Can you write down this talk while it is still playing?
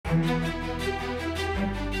The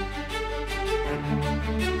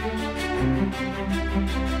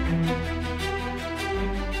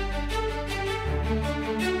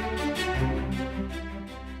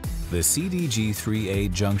CDG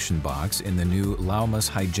 3A junction box in the new LAUMAS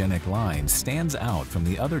hygienic line stands out from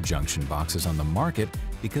the other junction boxes on the market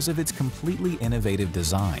because of its completely innovative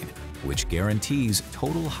design, which guarantees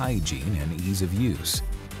total hygiene and ease of use.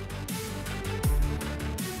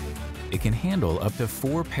 It can handle up to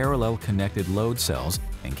 4 parallel connected load cells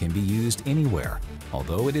and can be used anywhere,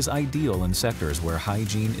 although it is ideal in sectors where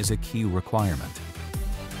hygiene is a key requirement.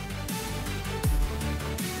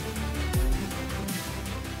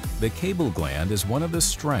 The cable gland is one of the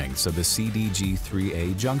strengths of the CDG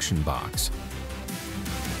 3A junction box.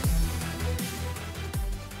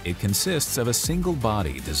 It consists of a single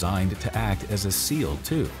body designed to act as a seal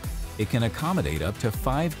too. It can accommodate up to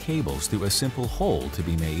 5 cables through a simple hole to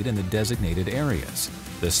be made in the designated areas.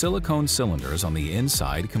 The silicone cylinders on the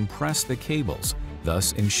inside compress the cables,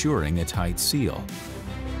 thus ensuring a tight seal.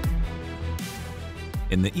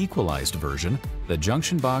 In the equalized version, the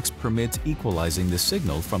junction box permits equalizing the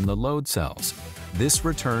signal from the load cells. This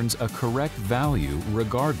returns a correct value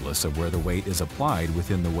regardless of where the weight is applied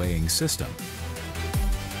within the weighing system.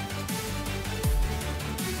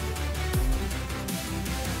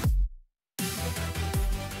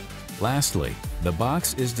 Lastly, the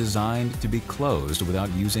box is designed to be closed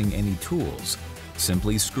without using any tools.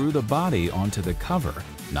 Simply screw the body onto the cover,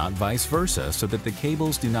 not vice versa, so that the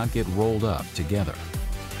cables do not get rolled up together.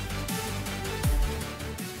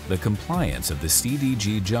 The compliance of the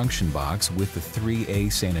CDG junction box with the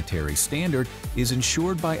 3A sanitary standard is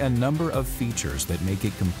ensured by a number of features that make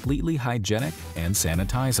it completely hygienic and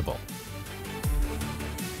sanitizable.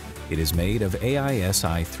 It is made of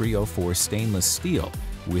AISI 304 stainless steel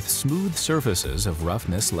with smooth surfaces of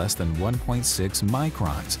roughness less than 1.6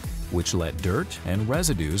 microns, which let dirt and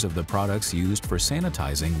residues of the products used for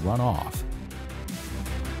sanitizing run off.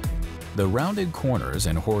 The rounded corners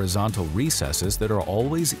and horizontal recesses that are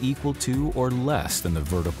always equal to or less than the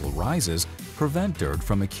vertical rises prevent dirt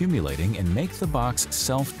from accumulating and make the box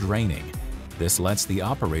self-draining. This lets the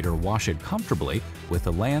operator wash it comfortably with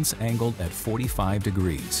the lance angled at 45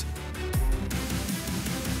 degrees.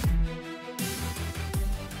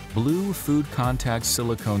 Blue food contact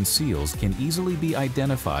silicone seals can easily be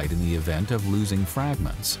identified in the event of losing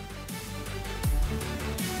fragments.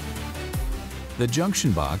 The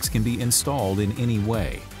junction box can be installed in any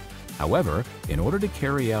way. However, in order to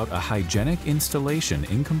carry out a hygienic installation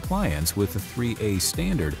in compliance with the 3A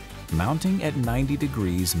standard, mounting at 90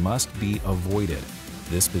 degrees must be avoided.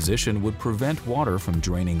 This position would prevent water from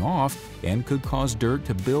draining off and could cause dirt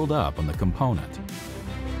to build up on the component.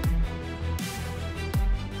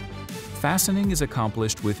 Fastening is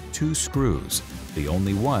accomplished with 2 screws, the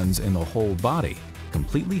only ones in the whole body,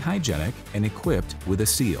 completely hygienic and equipped with a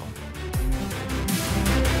seal.